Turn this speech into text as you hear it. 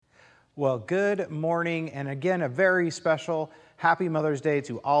Well, good morning, and again, a very special Happy Mother's Day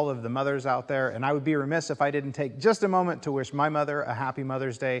to all of the mothers out there. And I would be remiss if I didn't take just a moment to wish my mother a Happy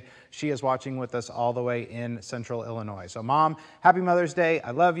Mother's Day. She is watching with us all the way in Central Illinois. So, Mom, Happy Mother's Day.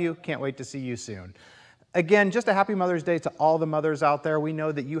 I love you. Can't wait to see you soon. Again, just a Happy Mother's Day to all the mothers out there. We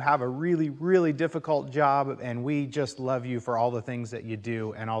know that you have a really, really difficult job, and we just love you for all the things that you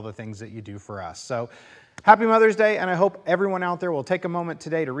do and all the things that you do for us. So, Happy Mother's Day, and I hope everyone out there will take a moment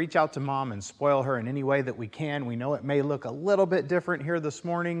today to reach out to Mom and spoil her in any way that we can. We know it may look a little bit different here this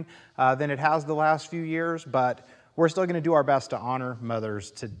morning than it has the last few years, but we're still going to do our best to honor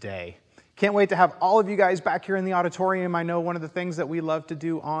mothers today. Can't wait to have all of you guys back here in the auditorium. I know one of the things that we love to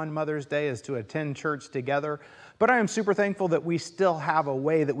do on Mother's Day is to attend church together, but I am super thankful that we still have a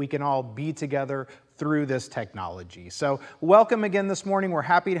way that we can all be together through this technology. So welcome again this morning. We're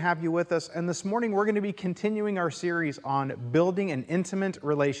happy to have you with us. And this morning we're going to be continuing our series on building an intimate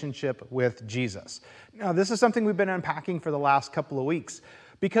relationship with Jesus. Now, this is something we've been unpacking for the last couple of weeks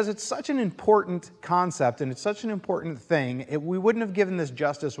because it's such an important concept and it's such an important thing. We wouldn't have given this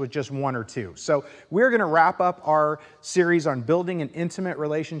justice with just one or two. So we're going to wrap up our series on building an intimate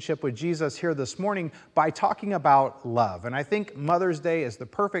relationship with Jesus here this morning by talking about love. And I think Mother's Day is the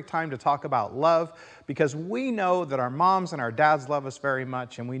perfect time to talk about love because we know that our moms and our dads love us very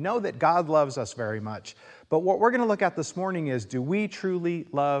much, and we know that God loves us very much. But what we're going to look at this morning is, do we truly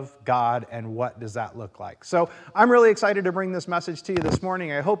love God, and what does that look like? So I'm really excited to bring this message to you this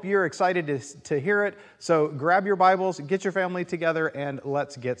morning. I hope you're excited to hear it. So grab your Bibles, get your family together, and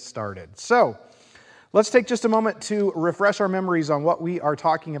let's get started. So let's take just a moment to refresh our memories on what we are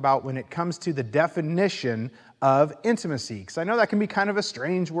talking about when it comes to the definition of intimacy. Because I know that can be kind of a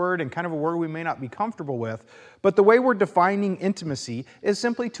strange word and kind of a word we may not be comfortable with. But the way we're defining intimacy is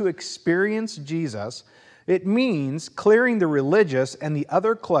simply to experience Jesus. It means clearing the religious and the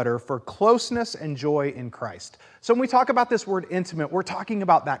other clutter for closeness and joy in Christ. So when we talk about this word intimate, we're talking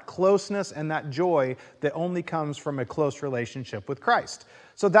about that closeness and that joy that only comes from a close relationship with Christ.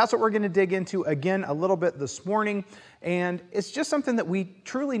 So that's what we're going to dig into again a little bit this morning. And it's just something that we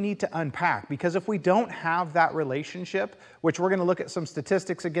truly need to unpack, because if we don't have that relationship, which we're going to look at some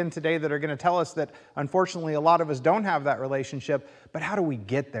statistics again today that are going to tell us that unfortunately a lot of us don't have that relationship, but how do we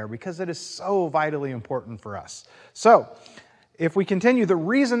get there? Because it is so vitally important for us. So if we continue, the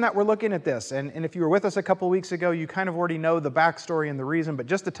reason that we're looking at this, and if you were with us a couple weeks ago, you kind of already know the backstory and the reason, but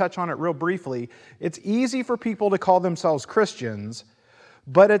just to touch on it real briefly, it's easy for people to call themselves Christians,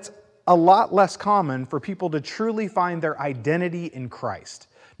 but it's a lot less common for people to truly find their identity in Christ.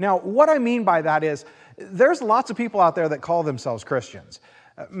 Now, what I mean by that is there's lots of people out there that call themselves Christians.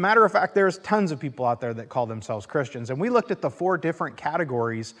 Matter of fact, there's tons of people out there that call themselves Christians. And we looked at the 4 different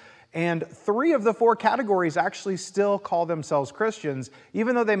categories, and 3 of the 4 categories actually still call themselves Christians,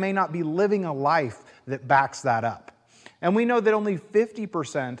 even though they may not be living a life that backs that up. And we know that only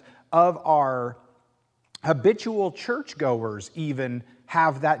 50% of our habitual churchgoers even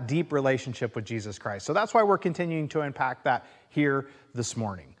have that deep relationship with Jesus Christ. So that's why we're continuing to unpack that here this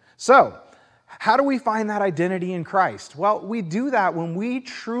morning. So, how do we find that identity in Christ? Well, we do that when we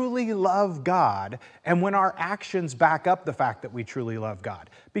truly love God and when our actions back up the fact that we truly love God.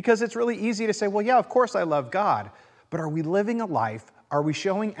 Because it's really easy to say, well, yeah, of course I love God, but are we living a life? Are we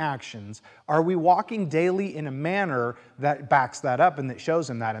showing actions? Are we walking daily in a manner that backs that up and that shows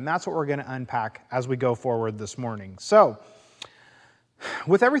Him that? And that's what we're going to unpack as we go forward this morning. So,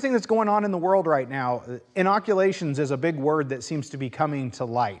 with everything that's going on in the world right now, inoculations is a big word that seems to be coming to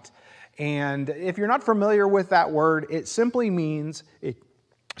light. And if you're not familiar with that word, it simply means,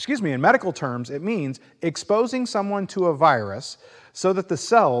 in medical terms, it means exposing someone to a virus so that the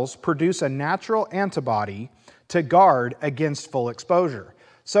cells produce a natural antibody to guard against full exposure.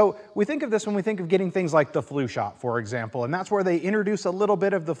 So we think of this when we think of getting things like the flu shot, for example, and that's where they introduce a little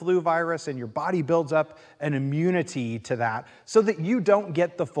bit of the flu virus and your body builds up an immunity to that so that you don't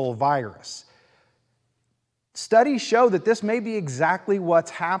get the full virus. Studies show that this may be exactly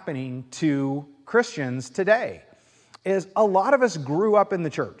what's happening to Christians today. Is a lot of us grew up in the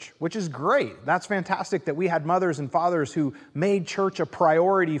church, which is great. That's fantastic that we had mothers and fathers who made church a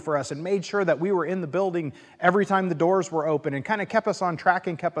priority for us and made sure that we were in the building every time the doors were open and kind of kept us on track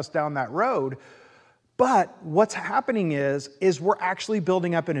and kept us down that road. But what's happening is we're actually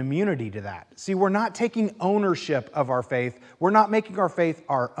building up an immunity to that. See, we're not taking ownership of our faith. We're not making our faith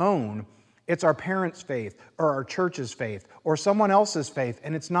our own. It's our parents' faith or our church's faith or someone else's faith,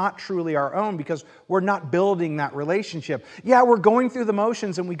 and it's not truly our own because we're not building that relationship. Yeah, we're going through the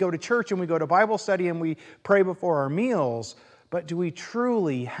motions and we go to church and we go to Bible study and we pray before our meals, but do we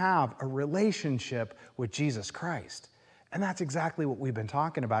truly have a relationship with Jesus Christ? And that's exactly what we've been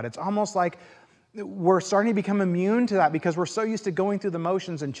talking about. It's almost like we're starting to become immune to that because we're so used to going through the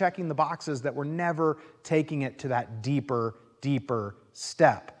motions and checking the boxes that we're never taking it to that deeper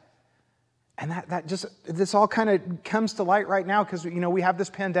step. And this all kind of comes to light right now because, we have this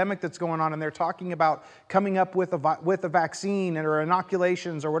pandemic that's going on and they're talking about coming up with a vaccine or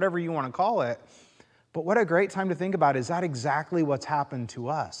inoculations or whatever you want to call it. But what a great time to think about, is that exactly what's happened to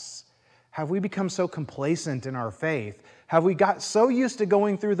us? Have we become so complacent in our faith? Have we got so used to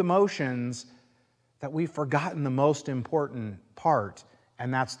going through the motions that we've forgotten the most important part,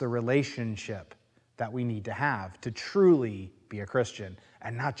 and that's the relationship that we need to have to truly be a Christian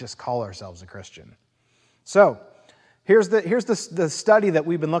and not just call ourselves a Christian? So, here's the study that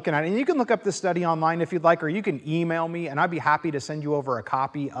we've been looking at. And you can look up this study online if you'd like, or you can email me, and I'd be happy to send you over a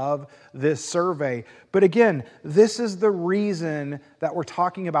copy of this survey. But again, this is the reason that we're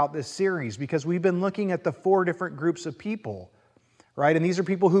talking about this series, because we've been looking at the 4 different groups of people, right? And these are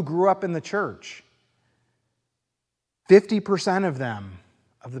people who grew up in the church. 50% of them,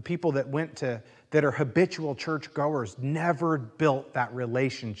 of the people that are habitual churchgoers, never built that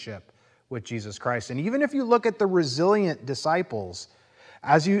relationship with Jesus Christ. And even if you look at the resilient disciples,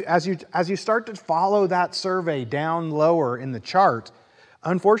 as you start to follow that survey down lower in the chart,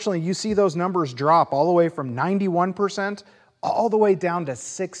 unfortunately, you see those numbers drop all the way from 91% all the way down to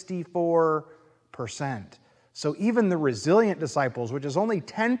 64%. So even the resilient disciples, which is only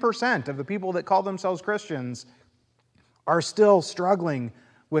 10% of the people that call themselves Christians, are still struggling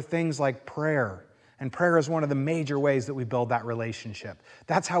with things like prayer. And prayer is one of the major ways that we build that relationship.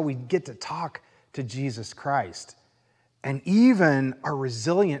 That's how we get to talk to Jesus Christ. And even our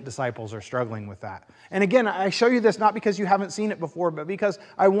resilient disciples are struggling with that. And again, I show you this not because you haven't seen it before, but because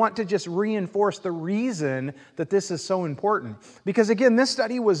I want to just reinforce the reason that this is so important. Because again, this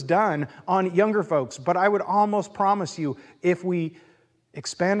study was done on younger folks, but I would almost promise you, if we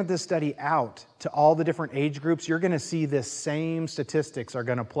expanded this study out to all the different age groups, you're going to see this same statistics are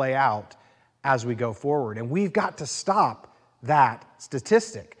going to play out as we go forward. And we've got to stop that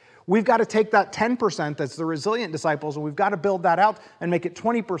statistic. We've got to take that 10% that's the resilient disciples, and we've got to build that out and make it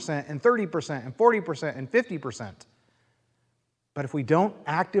 20% and 30% and 40% and 50%. But if we don't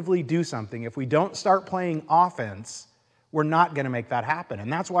actively do something, if we don't start playing offense, we're not going to make that happen.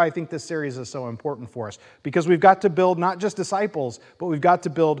 And that's why I think this series is so important for us, because we've got to build not just disciples, but we've got to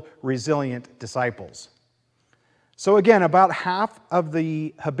build resilient disciples. So again, about half of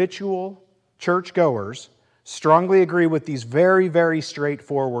the habitual churchgoers strongly agree with these very, very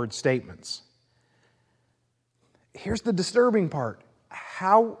straightforward statements. Here's the disturbing part.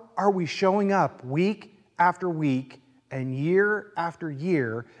 How are we showing up week after week and year after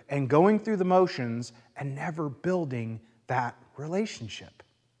year and going through the motions and never building that relationship?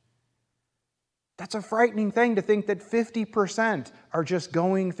 That's a frightening thing to think that 50% are just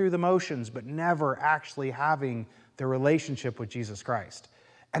going through the motions but never actually having the relationship with Jesus Christ.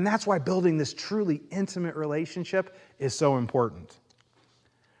 And that's why building this truly intimate relationship is so important.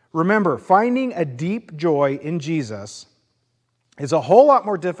 Remember, finding a deep joy in Jesus is a whole lot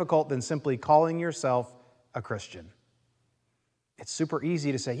more difficult than simply calling yourself a Christian. It's super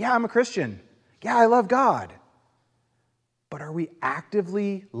easy to say, yeah, I'm a Christian. Yeah, I love God. But are we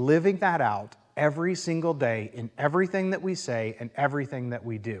actively living that out every single day in everything that we say and everything that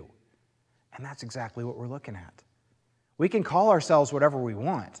we do? And that's exactly what we're looking at. We can call ourselves whatever we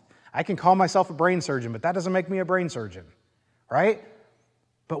want. I can call myself a brain surgeon, but that doesn't make me a brain surgeon, right?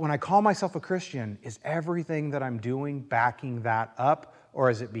 But when I call myself a Christian, is everything that I'm doing backing that up, or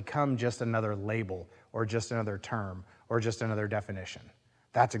has it become just another label or just another term or just another definition?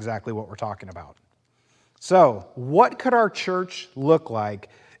 That's exactly what we're talking about. So, what could our church look like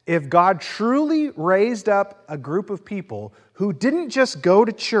if God truly raised up a group of people who didn't just go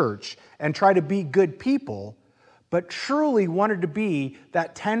to church and try to be good people, but truly wanted to be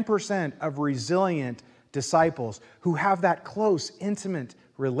that 10% of resilient disciples who have that close, intimate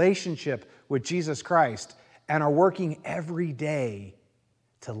relationship with Jesus Christ and are working every day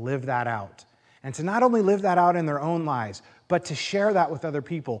to live that out? And to not only live that out in their own lives, but to share that with other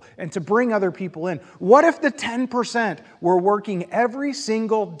people and to bring other people in. What if the 10% were working every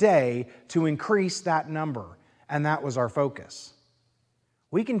single day to increase that number? And that was our focus.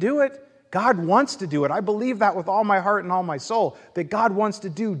 We can do it. God wants to do it. I believe that with all my heart and all my soul, that God wants to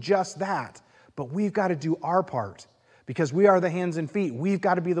do just that. But we've got to do our part, because we are the hands and feet. We've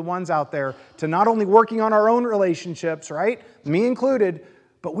got to be the ones out there to not only working on our own relationships, right? Me included,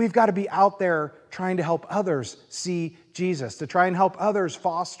 but we've got to be out there trying to help others see Jesus, to try and help others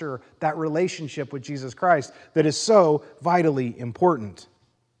foster that relationship with Jesus Christ that is so vitally important.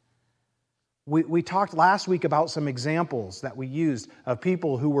 We talked last week about some examples that we used of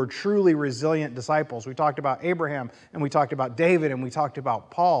people who were truly resilient disciples. We talked about Abraham, and we talked about David, and we talked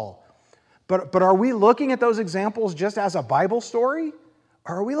about Paul. But are we looking at those examples just as a Bible story?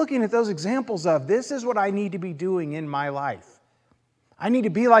 Or are we looking at those examples of, this is what I need to be doing in my life? I need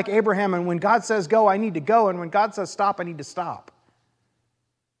to be like Abraham, and when God says go, I need to go, and when God says stop, I need to stop.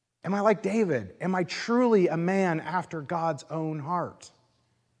 Am I like David? Am I truly a man after God's own heart?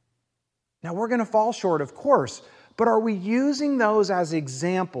 Now, we're going to fall short, of course, but are we using those as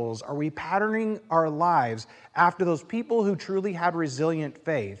examples? Are we patterning our lives after those people who truly had resilient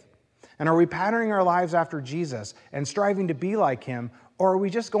faith? And are we patterning our lives after Jesus and striving to be like him? Or are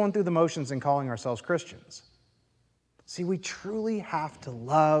we just going through the motions and calling ourselves Christians? See, we truly have to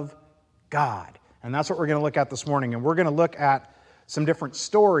love God. And that's what we're going to look at this morning. And we're going to look at some different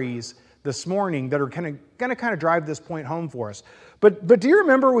stories this morning that are going to kind of drive this point home for us. But do you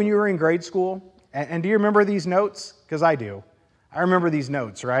remember when you were in grade school? And do you remember these notes? Because I do. I remember these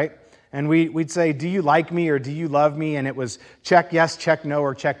notes, right? And we'd say, do you like me or do you love me? And it was check yes, check no,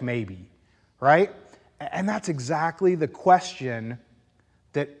 or check maybe, right? And that's exactly the question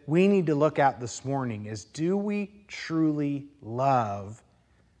that we need to look at this morning is, do we truly love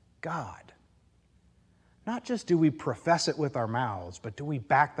God? Not just do we profess it with our mouths, but do we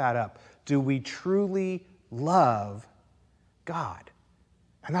back that up? Do we truly love God?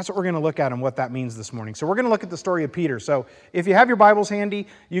 And that's what we're going to look at and what that means this morning. So we're going to look at the story of Peter. So if you have your Bibles handy,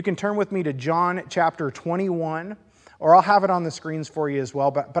 you can turn with me to John chapter 21, or I'll have it on the screens for you as well.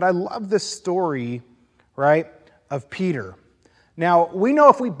 But I love this story, right, of Peter. Now, we know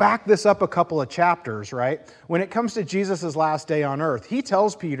if we back this up a couple of chapters, right, when it comes to Jesus' last day on earth, he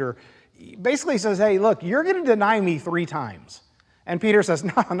tells Peter, basically says, hey, look, you're going to deny me 3 times. And Peter says,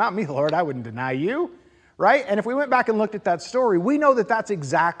 no, not me, Lord, I wouldn't deny you, right? And if we went back and looked at that story, we know that that's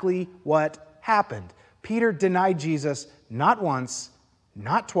exactly what happened. Peter denied Jesus not once,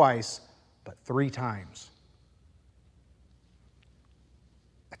 not twice, but 3 times.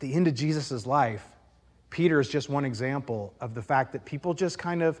 At the end of Jesus' life, Peter is just one example of the fact that people just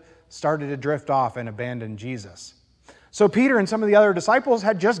kind of started to drift off and abandon Jesus. So Peter and some of the other disciples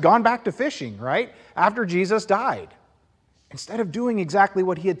had just gone back to fishing, right? After Jesus died. Instead of doing exactly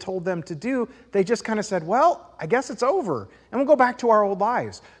what he had told them to do, they just kind of said, well, I guess it's over, and we'll go back to our old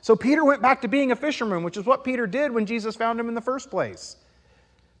lives. So Peter went back to being a fisherman, which is what Peter did when Jesus found him in the first place.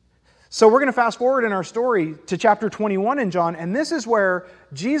 So we're going to fast forward in our story to chapter 21 in John, and this is where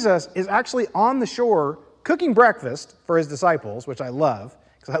Jesus is actually on the shore cooking breakfast for his disciples, which I love,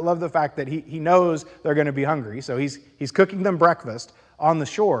 because I love the fact that he knows they're going to be hungry, so he's cooking them breakfast on the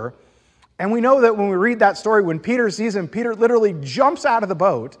shore. And we know that when we read that story, when Peter sees him, Peter literally jumps out of the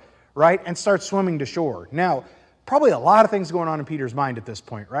boat, right, and starts swimming to shore. Now, probably a lot of things going on in Peter's mind at this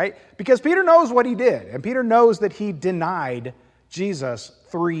point, right? Because Peter knows what he did, and Peter knows that he denied Jesus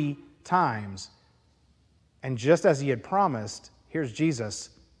 3 times. And just as he had promised, here's Jesus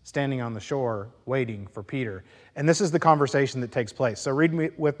standing on the shore waiting for Peter. And this is the conversation that takes place. So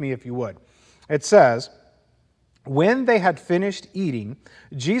read with me if you would. It says, when they had finished eating,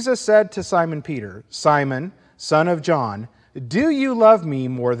 Jesus said to Simon Peter, Simon, son of John, do you love me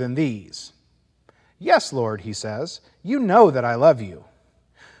more than these? Yes, Lord, he says, you know that I love you.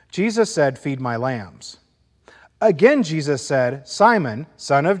 Jesus said, feed my lambs. Again, Jesus said, Simon,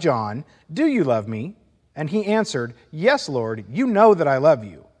 son of John, do you love me? And he answered, yes, Lord, you know that I love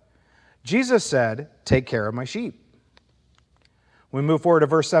you. Jesus said, take care of my sheep. We move forward to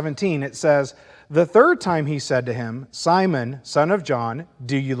verse 17. It says, the 3rd time he said to him, Simon, son of John,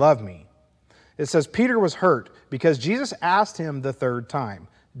 do you love me? It says, Peter was hurt because Jesus asked him the 3rd time,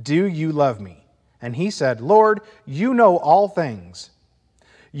 do you love me? And he said, Lord, you know all things.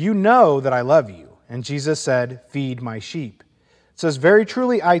 You know that I love you. And Jesus said, feed my sheep. It says, very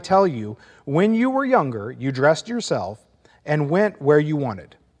truly I tell you, when you were younger, you dressed yourself and went where you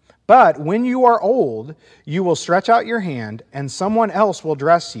wanted. But when you are old, you will stretch out your hand, and someone else will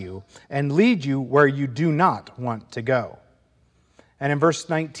dress you and lead you where you do not want to go. And in verse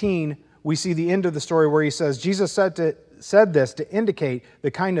 19, we see the end of the story where he says, Jesus said this to indicate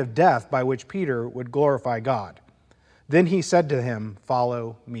the kind of death by which Peter would glorify God. Then he said to him,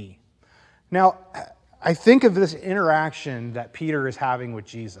 follow me. Now, I think of this interaction that Peter is having with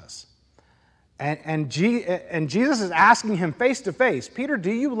Jesus. And Jesus is asking him face to face, Peter,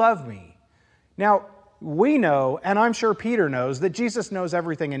 do you love me? Now, we know, and I'm sure Peter knows, that Jesus knows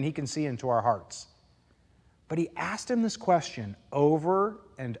everything and he can see into our hearts. But he asked him this question over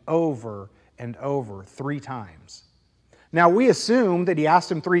and over and over 3 times. Now, we assume that he asked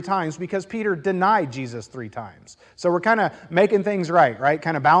him 3 times because Peter denied Jesus 3 times. So we're kind of making things right?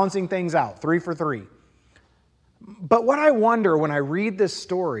 Kind of balancing things out, 3 for 3. But what I wonder when I read this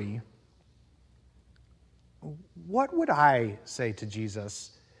story, what would I say to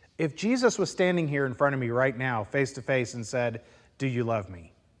Jesus if Jesus was standing here in front of me right now, face to face, and said, "Do you love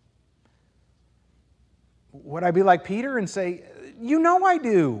me?" Would I be like Peter and say, "You know I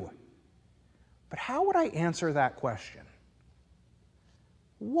do"? But how would I answer that question?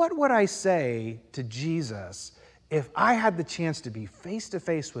 What would I say to Jesus if I had the chance to be face to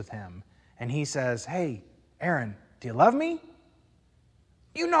face with him and he says, "Hey, Aaron, do you love me?"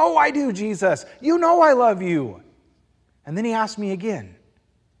 "You know I do, Jesus. You know I love you." And then he asked me again.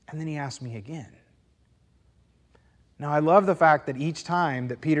 And then he asked me again. Now, I love the fact that each time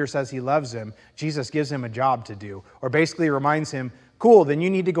that Peter says he loves him, Jesus gives him a job to do, or basically reminds him, "Cool, then you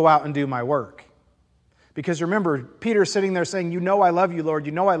need to go out and do my work." Because remember, Peter's sitting there saying, "You know I love you, Lord.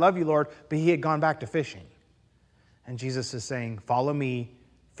 You know I love you, Lord." But he had gone back to fishing. And Jesus is saying, "Follow me,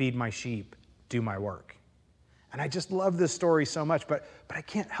 feed my sheep, do my work." And I just love this story so much, but I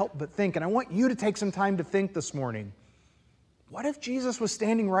can't help but think, and I want you to take some time to think this morning, what if Jesus was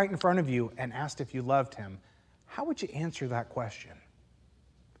standing right in front of you and asked if you loved him? How would you answer that question?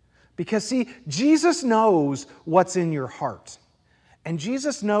 Because see, Jesus knows what's in your heart. And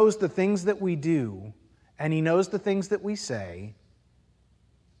Jesus knows the things that we do, and he knows the things that we say,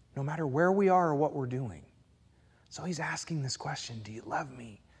 no matter where we are or what we're doing. So he's asking this question, do you love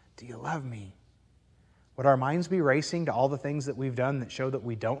me? Do you love me? Would our minds be racing to all the things that we've done that show that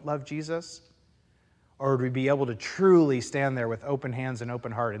we don't love Jesus? Or would we be able to truly stand there with open hands and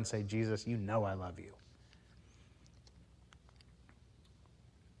open heart and say, "Jesus, you know I love you"?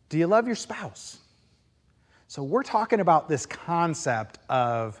 Do you love your spouse? So we're talking about this concept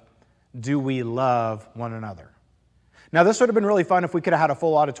of, do we love one another? Now, this would have been really fun if we could have had a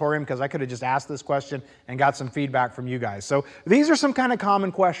full auditorium, because I could have just asked this question and got some feedback from you guys. So these are some kind of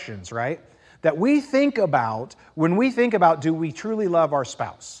common questions, right, that we think about when we think about, do we truly love our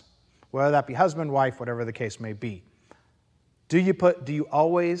spouse? Whether that be husband, wife, whatever the case may be. Do you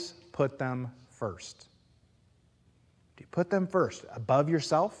always put them first? Do you put them first above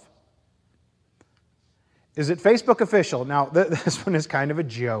yourself? Is it Facebook official? Now, this one is kind of a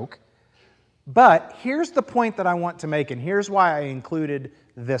joke, but here's the point that I want to make, and here's why I included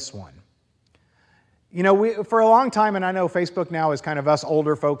this one. You know, for a long time, and I know Facebook now is kind of us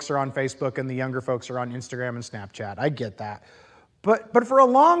older folks are on Facebook and the younger folks are on Instagram and Snapchat. I get that. But for a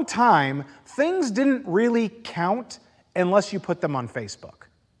long time, things didn't really count unless you put them on Facebook,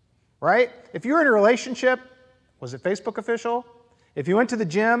 right? If you were in a relationship, was it Facebook official? If you went to the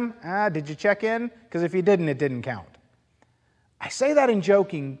gym, did you check in? Because if you didn't, it didn't count. I say that in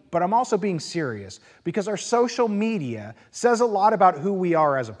joking, but I'm also being serious because our social media says a lot about who we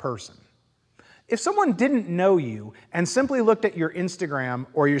are as a person. If someone didn't know you and simply looked at your Instagram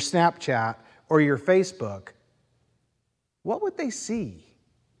or your Snapchat or your Facebook, what would they see?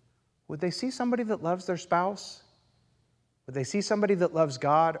 Would they see somebody that loves their spouse? Would they see somebody that loves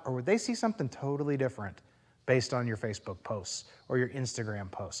God? Or would they see something totally different based on your Facebook posts or your Instagram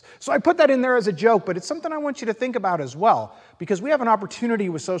posts? So I put that in there as a joke, but it's something I want you to think about as well, because we have an opportunity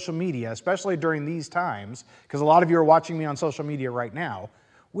with social media, especially during these times, because a lot of you are watching me on social media right now.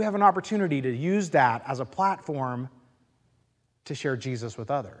 We have an opportunity to use that as a platform to share Jesus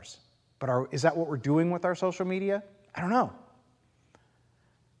with others. But is that what we're doing with our social media? I don't know.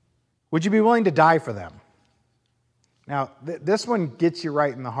 Would you be willing to die for them? Now, this one gets you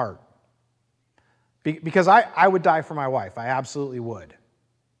right in the heart. Because I would die for my wife. I absolutely would.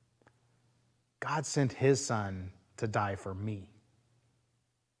 God sent his son to die for me.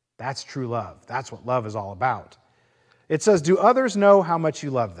 That's true love. That's what love is all about. It says, do others know how much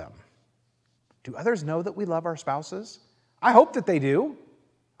you love them? Do others know that we love our spouses? I hope that they do.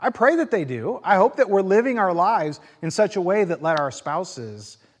 I pray that they do. I hope that we're living our lives in such a way that let our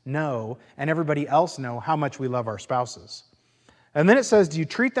spouses know and everybody else know how much we love our spouses. And then it says, do you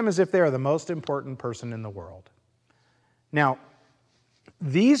treat them as if they are the most important person in the world? Now,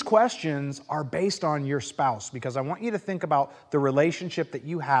 these questions are based on your spouse, because I want you to think about the relationship that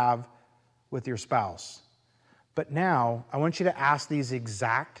you have with your spouse. But now, I want you to ask these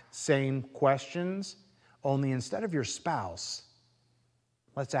exact same questions, only instead of your spouse,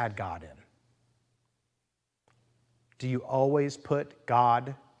 let's add God in. Do you always put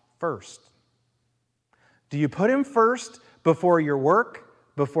God first? Do you put him first before your work,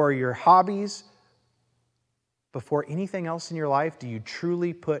 before your hobbies, before anything else in your life? Do you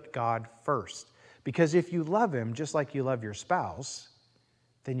truly put God first? Because if you love him just like you love your spouse,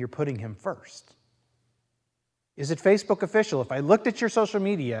 then you're putting him first. Is it Facebook official? If I looked at your social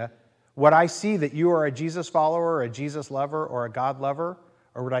media, would I see that you are a Jesus follower, or a Jesus lover, or a God lover?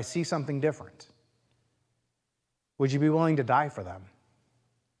 Or would I see something different? Would you be willing to die for them?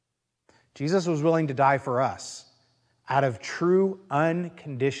 Jesus was willing to die for us out of true,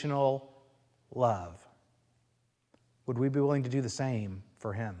 unconditional love. Would we be willing to do the same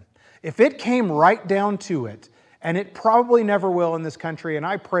for him? If it came right down to it, and it probably never will in this country, and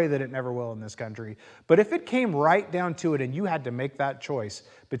I pray that it never will in this country, but if it came right down to it and you had to make that choice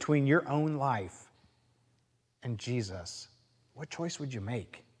between your own life and Jesus, what choice would you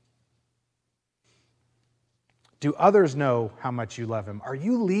make? Do others know how much you love him? Are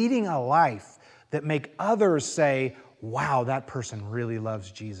you leading a life that make others say, wow, that person really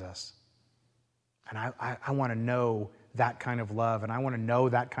loves Jesus? And I want to know that kind of love, and I want to know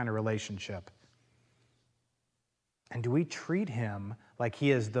that kind of relationship. And do we treat him like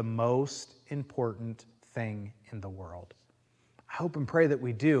he is the most important thing in the world? I hope and pray that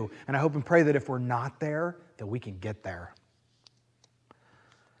we do, and I hope and pray that if we're not there, that we can get there.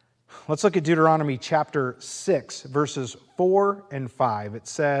 Let's look at Deuteronomy chapter 6, verses 4 and 5. It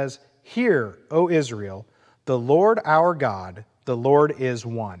says, "Hear, O Israel, the Lord our God, the Lord is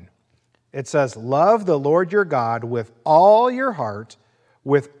one." It says, "Love the Lord your God with all your heart,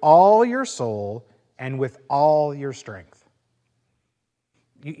 with all your soul, and with all your strength."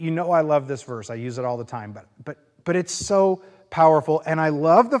 You know I love this verse. I use it all the time, but it's so powerful, and I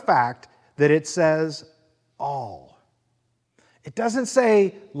love the fact that it says all. It doesn't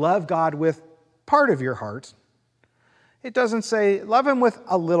say love God with part of your heart. It doesn't say love him with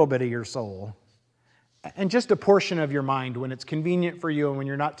a little bit of your soul and just a portion of your mind when it's convenient for you and when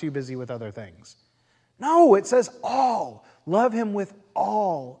you're not too busy with other things. No, it says all. Love him with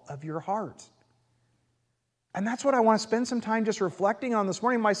all of your heart. And that's what I want to spend some time just reflecting on this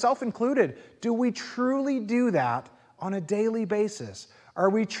morning, myself included. Do we truly do that on a daily basis? Are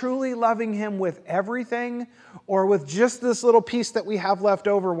we truly loving him with everything, or with just this little piece that we have left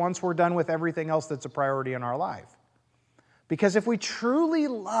over once we're done with everything else that's a priority in our life? Because if we truly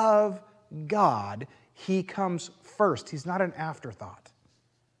love God, he comes first. He's not an afterthought.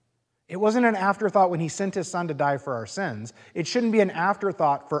 It wasn't an afterthought when he sent his son to die for our sins. It shouldn't be an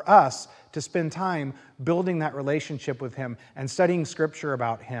afterthought for us to spend time building that relationship with him and studying scripture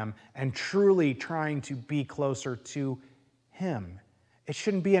about him and truly trying to be closer to him. It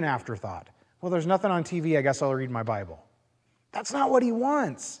shouldn't be an afterthought. Well, there's nothing on TV, I guess I'll read my Bible. That's not what he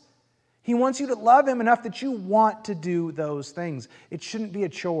wants. He wants you to love him enough that you want to do those things. It shouldn't be a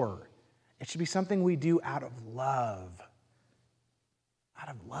chore. It should be something we do out of love. Out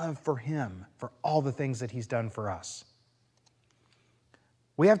of love for him, for all the things that he's done for us.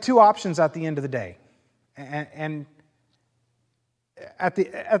 We have two options at the end of the day. And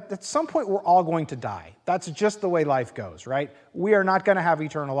at some point, we're all going to die. That's just the way life goes, right? We are not going to have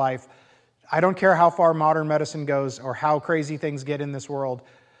eternal life. I don't care how far modern medicine goes or how crazy things get in this world.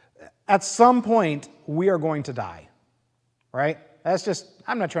 At some point, we are going to die, right? That's just,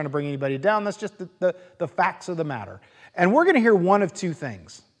 I'm not trying to bring anybody down. That's just the facts of the matter. And we're going to hear one of two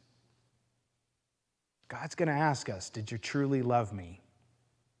things. God's going to ask us, did you truly love me?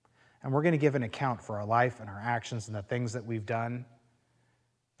 And we're going to give an account for our life and our actions and the things that we've done.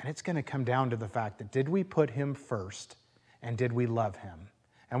 And it's going to come down to the fact that did we put him first and did we love him?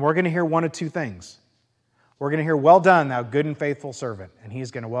 And we're going to hear one of two things. We're going to hear, well done, thou good and faithful servant. And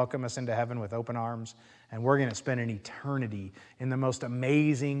he's going to welcome us into heaven with open arms. And we're going to spend an eternity in the most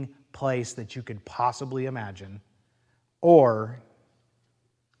amazing place that you could possibly imagine. Or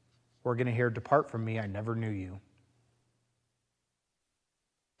we're going to hear, depart from me, I never knew you.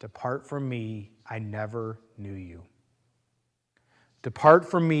 Depart from me, I never knew you. Depart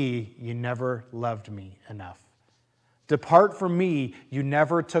from me, you never loved me enough. Depart from me, you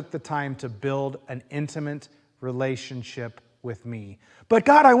never took the time to build an intimate relationship with me. But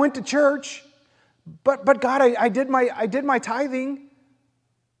God, I went to church. But God, I did my tithing.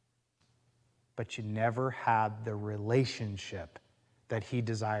 But you never had the relationship that he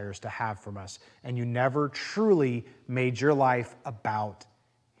desires to have from us. And you never truly made your life about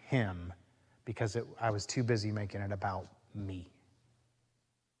him because I was too busy making it about me.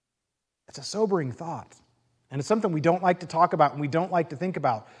 It's a sobering thought. And it's something we don't like to talk about and we don't like to think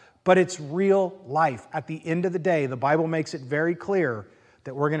about. But it's real life. At the end of the day, the Bible makes it very clear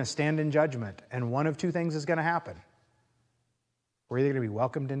that we're going to stand in judgment. And one of two things is going to happen. We're either going to be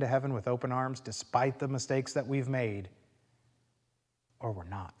welcomed into heaven with open arms despite the mistakes that we've made, or we're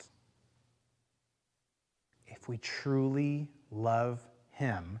not. If we truly love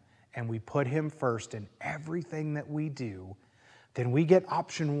him and we put him first in everything that we do, then we get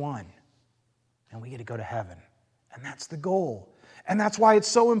option one, and we get to go to heaven. And that's the goal. And that's why it's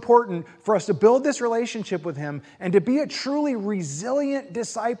so important for us to build this relationship with Him and to be a truly resilient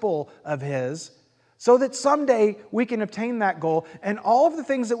disciple of His, so that someday we can obtain that goal, and all of the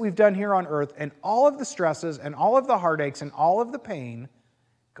things that we've done here on earth and all of the stresses and all of the heartaches and all of the pain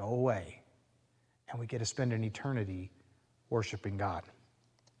go away. And we get to spend an eternity worshiping God.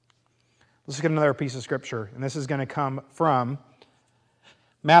 Let's look at another piece of scripture, and this is going to come from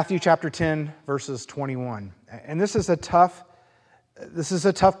Matthew chapter 10, verses 21. And this is a tough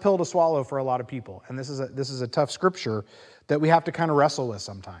pill to swallow for a lot of people. And this is a tough scripture that we have to kind of wrestle with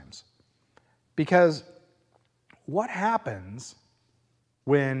sometimes. Because what happens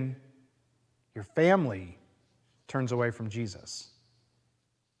when your family turns away from Jesus?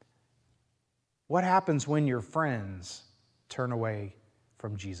 What happens when your friends turn away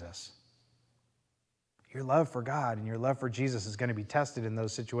from Jesus? Your love for God and your love for Jesus is going to be tested in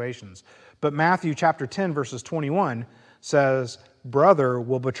those situations. But Matthew chapter 10, verses 21 says, "Brother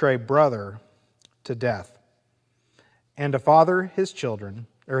will betray brother to death, and a father his child.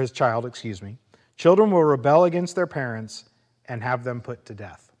 Children will rebel against their parents and have them put to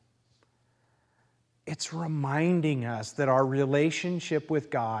death." It's reminding us that our relationship with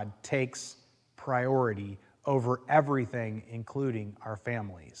God takes priority over everything, including our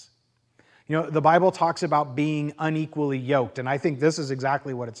families. You know, the Bible talks about being unequally yoked, and I think this is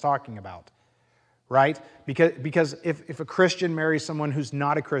exactly what it's talking about, right? Because if a Christian marries someone who's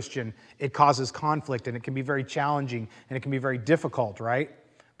not a Christian, it causes conflict, and it can be very challenging, and it can be very difficult, right?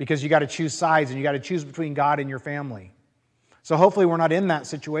 Because you got to choose sides, and you got to choose between God and your family. So hopefully we're not in that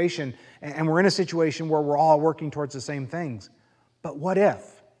situation, and we're in a situation where we're all working towards the same things. But what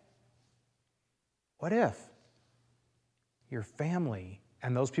if? What if your family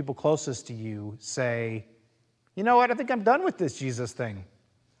and those people closest to you say, "You know what, I think I'm done with this Jesus thing.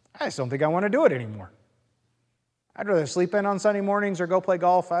 I just don't think I want to do it anymore. I'd rather sleep in on Sunday mornings or go play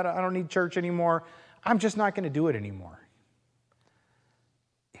golf. I don't need church anymore. I'm just not going to do it anymore."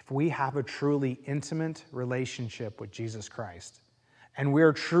 If we have a truly intimate relationship with Jesus Christ, and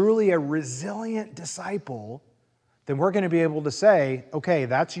we're truly a resilient disciple, then we're going to be able to say, "Okay,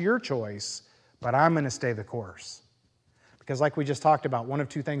 that's your choice, but I'm going to stay the course." Because like we just talked about, one of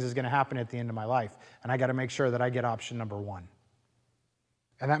two things is going to happen at the end of my life, and I got to make sure that I get option number one.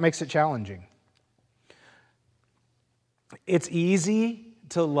 And that makes it challenging. It's easy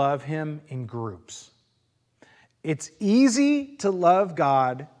to love Him in groups. It's easy to love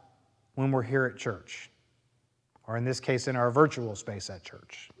God when we're here at church, or in this case, in our virtual space at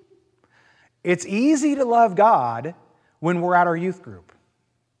church. It's easy to love God when we're at our youth group.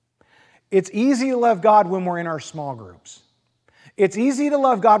 It's easy to love God when we're in our small groups. It's easy to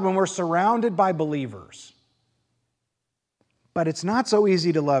love God when we're surrounded by believers. But it's not so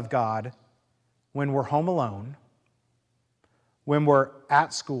easy to love God when we're home alone, when we're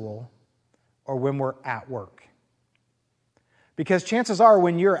at school, or when we're at work. Because chances are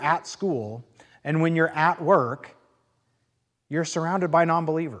when you're at school and when you're at work, you're surrounded by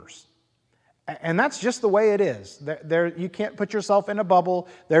non-believers. And that's just the way it is. You can't put yourself in a bubble.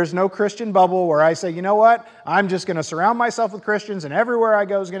 There's no Christian bubble where I say, "You know what? I'm just going to surround myself with Christians, and everywhere I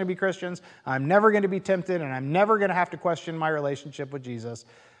go is going to be Christians. I'm never going to be tempted, and I'm never going to have to question my relationship with Jesus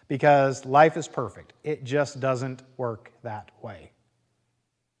because life is perfect." It just doesn't work that way.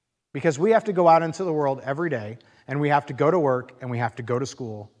 Because we have to go out into the world every day, and we have to go to work, and we have to go to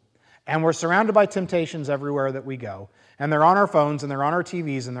school. And we're surrounded by temptations everywhere that we go. And they're on our phones, and they're on our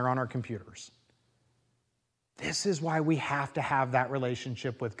TVs, and they're on our computers. This is why we have to have that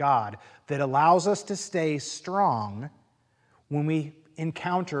relationship with God that allows us to stay strong when we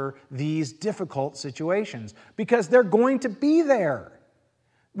encounter these difficult situations, because they're going to be there.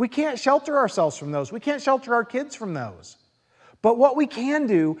 We can't shelter ourselves from those. We can't shelter our kids from those. But what we can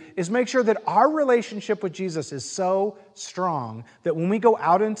do is make sure that our relationship with Jesus is so strong that when we go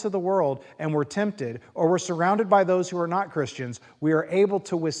out into the world and we're tempted or we're surrounded by those who are not Christians, we are able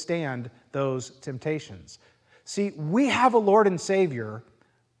to withstand those temptations. See, we have a Lord and Savior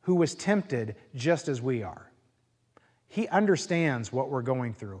who was tempted just as we are. He understands what we're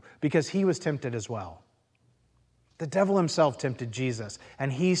going through because He was tempted as well. The devil himself tempted Jesus,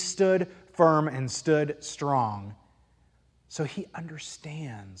 and He stood firm and stood strong. So He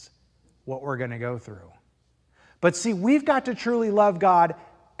understands what we're going to go through. But see, we've got to truly love God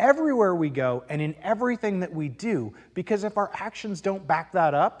everywhere we go and in everything that we do, because if our actions don't back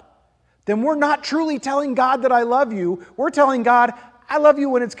that up, then we're not truly telling God that I love you. We're telling God, I love you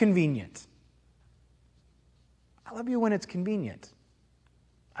when it's convenient. I love you when it's convenient.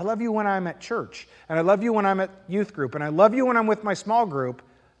 I love you when I'm at church, and I love you when I'm at youth group, and I love you when I'm with my small group,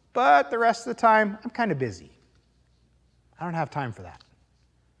 but the rest of the time, I'm kind of busy. I don't have time for that.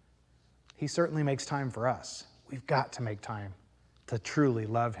 He certainly makes time for us. We've got to make time to truly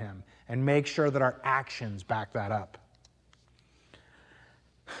love him and make sure that our actions back that up.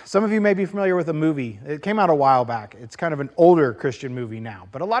 Some of you may be familiar with a movie. It came out a while back. It's kind of an older Christian movie now,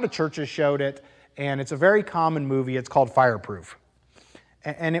 but a lot of churches showed it, and it's a very common movie. It's called Fireproof.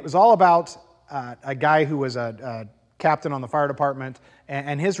 And it was all about a guy who was a captain on the fire department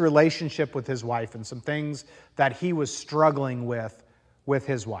and his relationship with his wife and some things that he was struggling with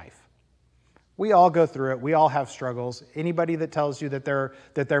his wife. We all go through it. We all have struggles. Anybody that tells you that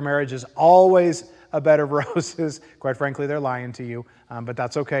their marriage is always a bed of roses, quite frankly, they're lying to you, but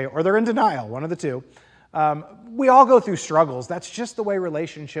that's okay. Or they're in denial, one of the two. We all go through struggles. That's just the way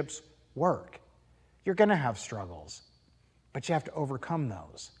relationships work. You're going to have struggles, but you have to overcome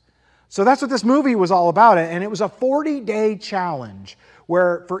those. So that's what this movie was all about. And it was a 40-day challenge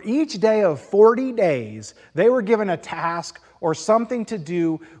where for each day of 40 days, they were given a task or something to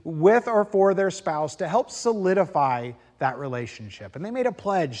do with or for their spouse to help solidify that relationship. And they made a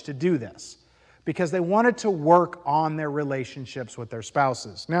pledge to do this because they wanted to work on their relationships with their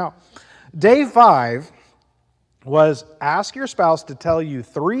spouses. Now, day 5 was ask your spouse to tell you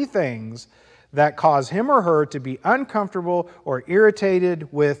 3 things that cause him or her to be uncomfortable or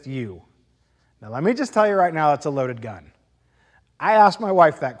irritated with you. Now, let me just tell you right now, it's a loaded gun. I asked my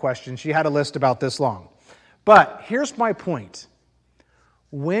wife that question. She had a list about this long. But here's my point.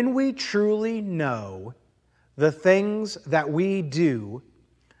 When we truly know the things that we do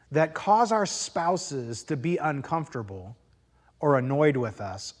that cause our spouses to be uncomfortable or annoyed with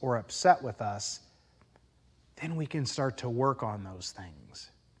us or upset with us, then we can start to work on those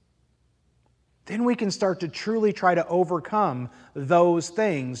things. Then we can start to truly try to overcome those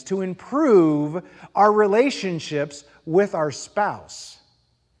things to improve our relationships with our spouse.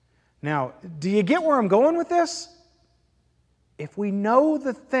 Now, do you get where I'm going with this? If we know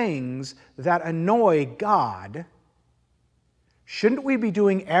the things that annoy God, shouldn't we be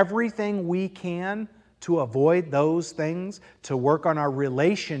doing everything we can to avoid those things, to work on our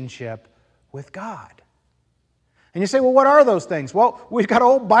relationship with God? And you say, well, what are those things? Well, we've got a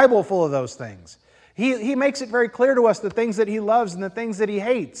whole Bible full of those things. He makes it very clear to us the things that he loves and the things that he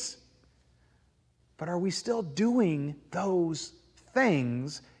hates. But are we still doing those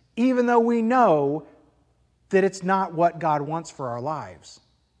things even though we know that it's not what God wants for our lives?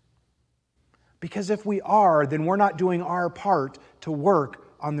 Because if we are, then we're not doing our part to work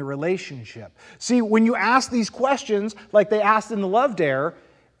on the relationship. See, when you ask these questions, like they asked in the Love Dare,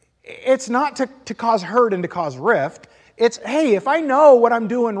 it's not to cause hurt and to cause rift. It's, hey, if I know what I'm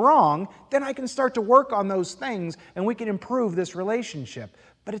doing wrong, then I can start to work on those things and we can improve this relationship.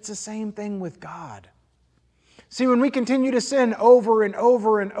 But it's the same thing with God. See, when we continue to sin over and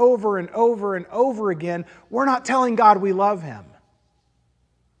over and over and over and over again, we're not telling God we love him.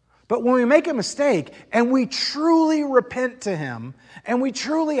 But when we make a mistake and we truly repent to him and we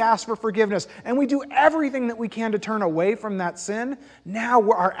truly ask for forgiveness and we do everything that we can to turn away from that sin, now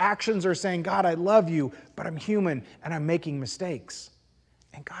our actions are saying, God, I love you, but I'm human and I'm making mistakes.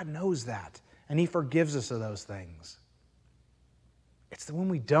 And God knows that, and he forgives us of those things. It's when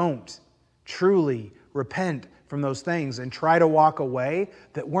we don't truly repent from those things and try to walk away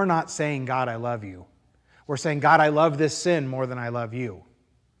that we're not saying, God, I love you. We're saying, God, I love this sin more than I love you.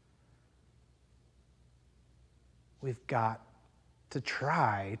 We've got to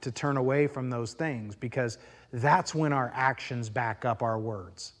try to turn away from those things because that's when our actions back up our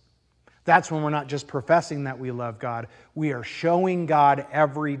words. That's when we're not just professing that we love God. We are showing God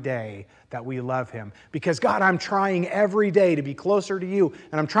every day that we love him. Because God, I'm trying every day to be closer to you,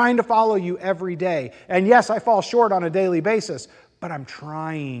 and I'm trying to follow you every day. And yes, I fall short on a daily basis, but I'm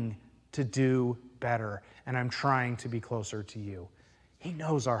trying to do better, and I'm trying to be closer to you. He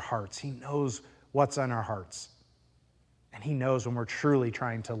knows our hearts. He knows what's on our hearts. And he knows when we're truly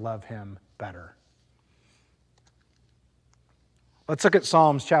trying to love him better. Let's look at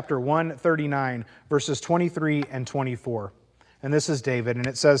Psalms chapter 139, verses 23 and 24. And this is David, and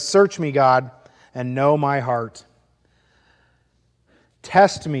it says, "Search me, God, and know my heart.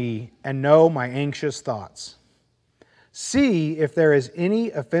 Test me and know my anxious thoughts. See if there is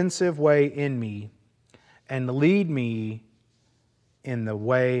any offensive way in me, and lead me in the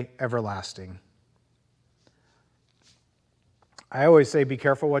way everlasting." I always say be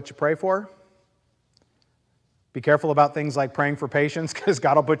careful what you pray for. Be careful about things like praying for patience, because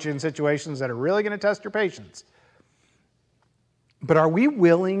God will put you in situations that are really going to test your patience. But are we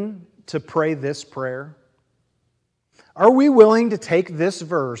willing to pray this prayer? Are we willing to take this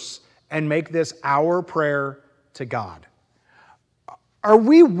verse and make this our prayer to God? Are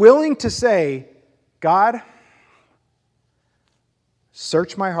we willing to say, God,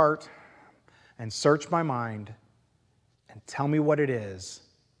 search my heart and search my mind and tell me what it is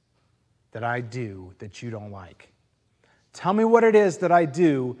that I do that you don't like. Tell me what it is that I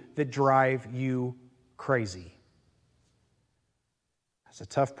do that drive you crazy. That's a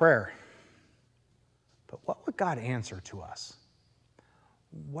tough prayer. But what would God answer to us?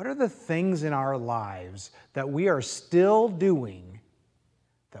 What are the things in our lives that we are still doing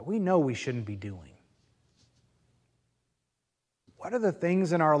that we know we shouldn't be doing? What are the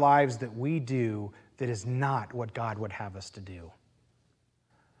things in our lives that we do that is not what God would have us to do?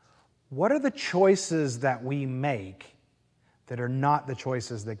 What are the choices that we make that are not the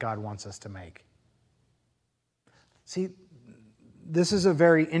choices that God wants us to make? See, this is a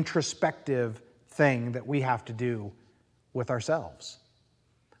very introspective thing that we have to do with ourselves.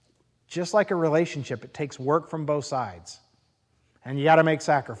 Just like a relationship, it takes work from both sides. And you got to make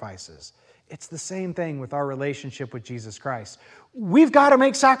sacrifices. It's the same thing with our relationship with Jesus Christ. We've got to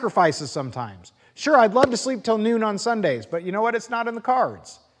make sacrifices sometimes. Sure, I'd love to sleep till noon on Sundays, but you know what? It's not in the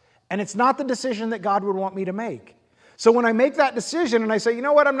cards. And it's not the decision that God would want me to make. So when I make that decision and I say, you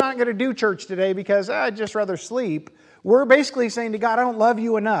know what, I'm not going to do church today because I'd just rather sleep, we're basically saying to God, I don't love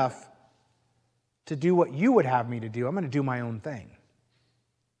you enough to do what you would have me to do. I'm going to do my own thing.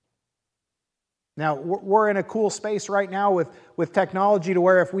 Now, we're in a cool space right now with technology to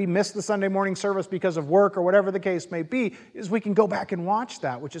where if we miss the Sunday morning service because of work or whatever the case may be, is we can go back and watch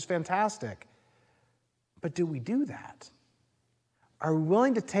that, which is fantastic. But do we do that? Are we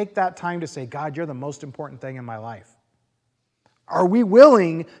willing to take that time to say, God, you're the most important thing in my life? Are we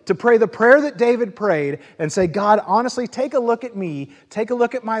willing to pray the prayer that David prayed and say, God, honestly, take a look at me, take a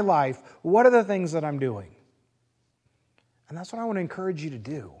look at my life. What are the things that I'm doing? And that's what I want to encourage you to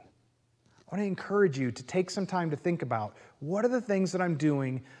do. I want to encourage you to take some time to think about what are the things that I'm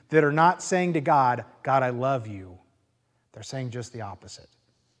doing that are not saying to God, God, I love you. They're saying just the opposite.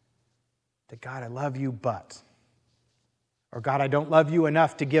 That God, I love you, but. Or God, I don't love you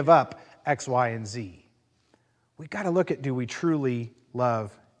enough to give up X, Y, and Z. We've got to look at, do we truly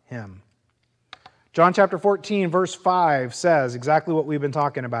love Him? John chapter 14, verse 5 says exactly what we've been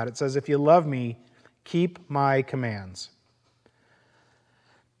talking about. It says, if you love me, keep my commands.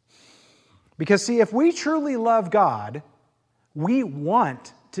 Because see, if we truly love God, we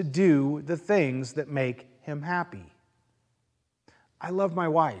want to do the things that make Him happy. I love my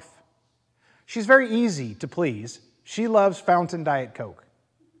wife. She's very easy to please. She loves Fountain Diet Coke.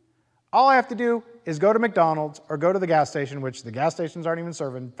 All I have to do is go to McDonald's or go to the gas station, which the gas stations aren't even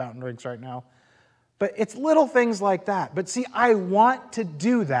serving fountain drinks right now. But it's little things like that. But see, I want to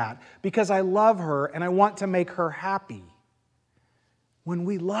do that because I love her and I want to make her happy. When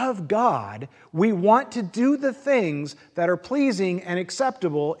we love God, we want to do the things that are pleasing and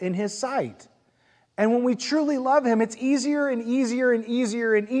acceptable in His sight. And when we truly love Him, it's easier and easier and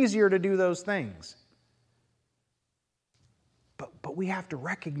easier and easier to do those things. But we have to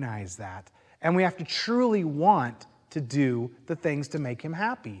recognize that, and we have to truly want to do the things to make Him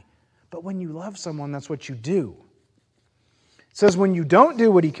happy. But when you love someone, that's what you do. It says when you don't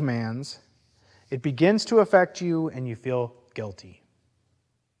do what He commands, it begins to affect you and you feel guilty.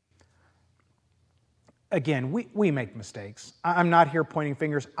 Again, we make mistakes. I'm not here pointing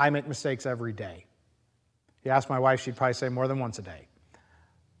fingers. I make mistakes every day. If you ask my wife, she'd probably say more than once a day.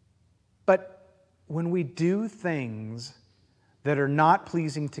 But when we do things that are not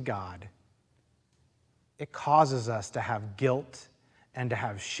pleasing to God, it causes us to have guilt and to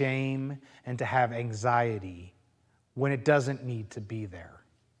have shame and to have anxiety when it doesn't need to be there.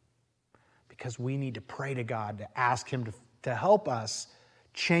 Because we need to pray to God to ask Him to help us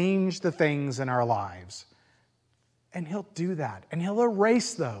change the things in our lives. And He'll do that, and He'll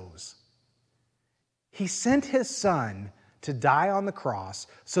erase those. He sent His Son to die on the cross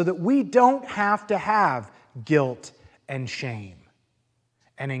so that we don't have to have guilt and shame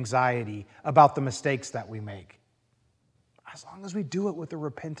and anxiety about the mistakes that we make. As long as we do it with a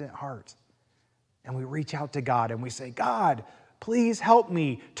repentant heart and we reach out to God and we say, God, please help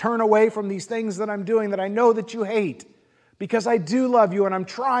me turn away from these things that I'm doing that I know that you hate, because I do love you and I'm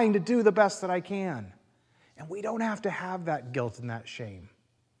trying to do the best that I can. And we don't have to have that guilt and that shame.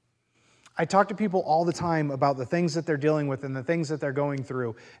 I talk to people all the time about the things that they're dealing with and the things that they're going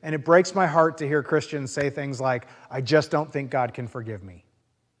through. And it breaks my heart to hear Christians say things like, I just don't think God can forgive me.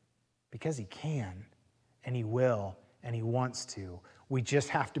 Because He can, and He will, and He wants to. We just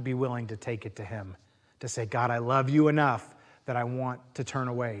have to be willing to take it to Him. To say, God, I love you enough that I want to turn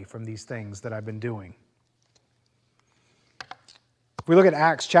away from these things that I've been doing. If we look at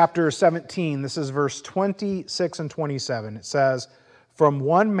Acts chapter 17, this is verse 26 and 27. It says, from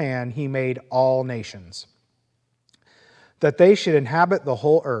one man He made all nations. that they should inhabit the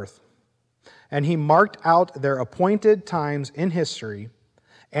whole earth. And he marked out their appointed times in history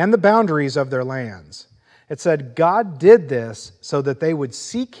and the boundaries of their lands. It said God did this so that they would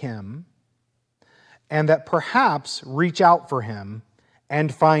seek him and that perhaps reach out for him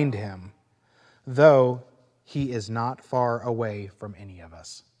and find him, though he is not far away from any of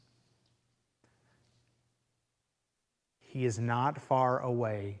us. He is not far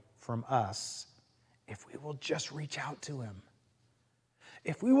away from us if we will just reach out to him.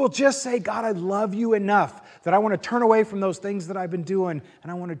 If we will just say, God, I love you enough that I want to turn away from those things that I've been doing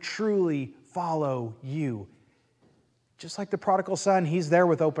and I want to truly follow you. Just like the prodigal son, he's there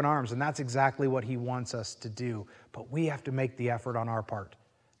with open arms, and that's exactly what he wants us to do. But we have to make the effort on our part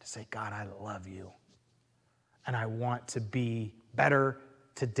to say, God, I love you. And I want to be better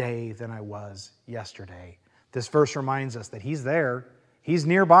today than I was yesterday. This verse reminds us that he's there, he's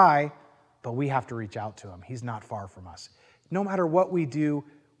nearby, but we have to reach out to him. He's not far from us. No matter what we do,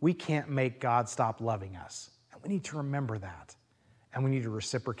 we can't make God stop loving us. And we need to remember that. And we need to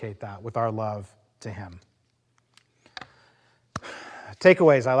reciprocate that with our love to him.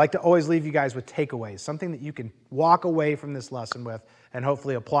 Takeaways. I like to always leave you guys with takeaways, something that you can walk away from this lesson with and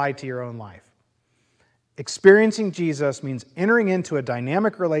hopefully apply to your own life. Experiencing Jesus means entering into a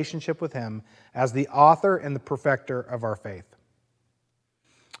dynamic relationship with him as the author and the perfecter of our faith.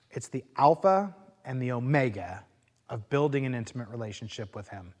 It's the alpha and the omega of building an intimate relationship with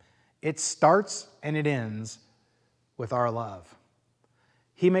him. It starts and it ends with our love.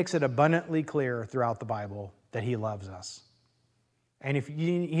 He makes it abundantly clear throughout the Bible that he loves us. And if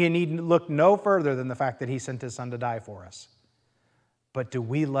you need look no further than the fact that he sent his son to die for us. But do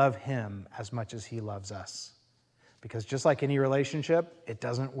we love him as much as he loves us? Because just like any relationship, it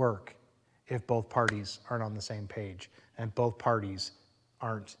doesn't work if both parties aren't on the same page and both parties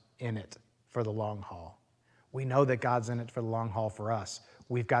aren't in it for the long haul. We know that God's in it for the long haul for us.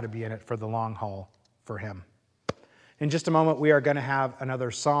 We've got to be in it for the long haul for him. In just a moment, we are going to have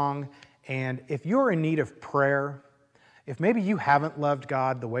another song. And if you're in need of prayer, if maybe you haven't loved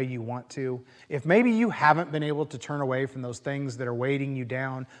God the way you want to, if maybe you haven't been able to turn away from those things that are weighting you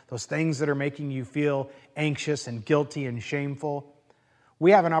down, those things that are making you feel anxious and guilty and shameful,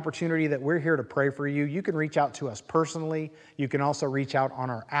 we have an opportunity that we're here to pray for you. You can reach out to us personally. You can also reach out on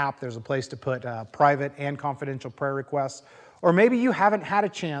our app. There's a place to put private and confidential prayer requests. Or maybe you haven't had a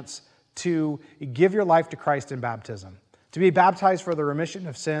chance to give your life to Christ in baptism, to be baptized for the remission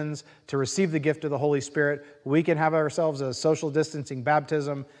of sins, to receive the gift of the Holy Spirit. We can have ourselves a social distancing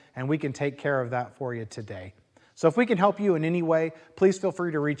baptism, and we can take care of that for you today. So if we can help you in any way, please feel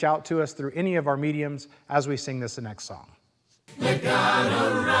free to reach out to us through any of our mediums as we sing this next song. Let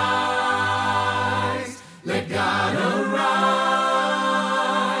God arise, let God arise.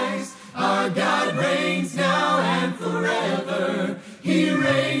 Our God reigns now and forever. He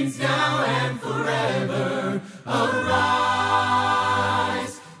reigns now and forever. Arise,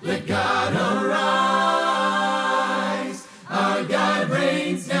 let God arise. Our God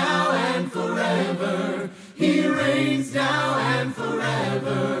reigns now and forever. He reigns now and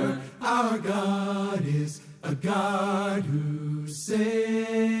forever. Our God is a God who saves.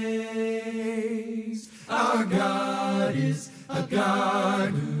 Our God is a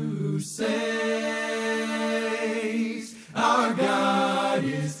God who saves. Our God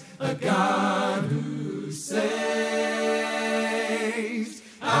is a God who saves.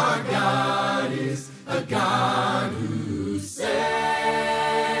 Our God is a God who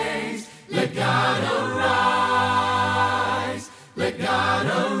saves. Let God arise. Let God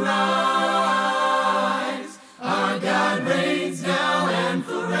arise. Our God reigns now and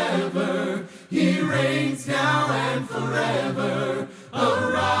forever. He reigns now and forever.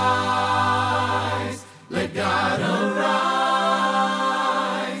 Arise. Let God arise.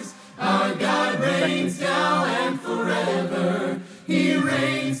 Our God reigns now and forever. He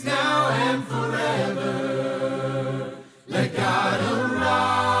reigns now and forever. Let God arise.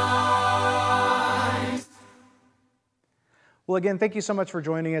 Well, again, thank you so much for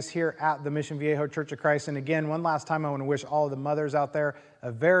joining us here at the Mission Viejo Church of Christ. And again, one last time, I want to wish all of the mothers out there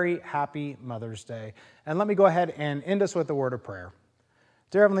a very happy Mother's Day. And let me go ahead and end us with a word of prayer.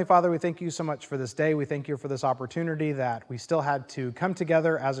 Dear Heavenly Father, we thank you so much for this day. We thank you for this opportunity that we still had to come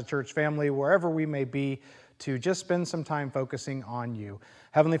together as a church family, wherever we may be, to just spend some time focusing on you.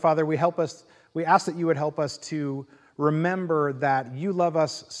 Heavenly Father, we ask that you would help us to remember that you love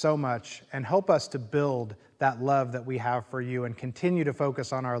us so much and help us to build that love that we have for you and continue to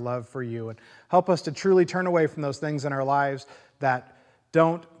focus on our love for you and help us to truly turn away from those things in our lives that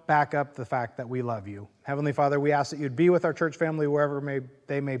don't back up the fact that we love you. Heavenly Father, we ask that you'd be with our church family wherever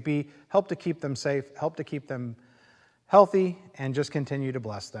they may be. Help to keep them safe. Help to keep them healthy, and just continue to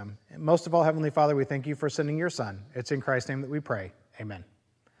bless them. And most of all, Heavenly Father, we thank you for sending your Son. It's in Christ's name that we pray. Amen.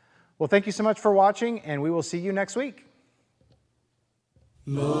 Well, thank you so much for watching, and we will see you next week.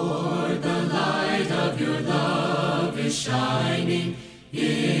 Lord, the light of your love is shining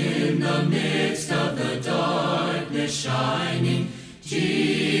in the midst of the darkness shining.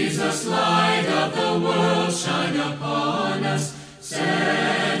 Jesus, light of the world, shine upon us.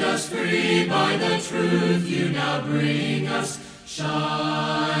 Set us free by the truth you now bring us.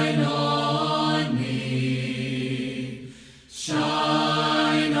 Shine on me.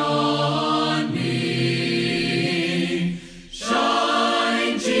 Shine on me.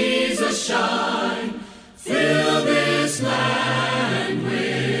 Shine, Jesus, shine. Fill this land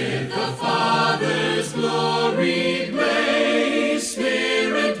with the Father's glory. Blaze,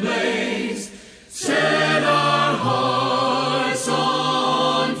 Spirit, blaze. Set our hearts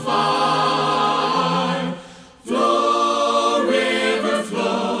on fire. Flow, river,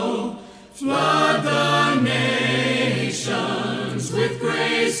 flow. Flood the nations with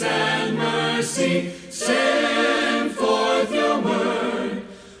grace and mercy.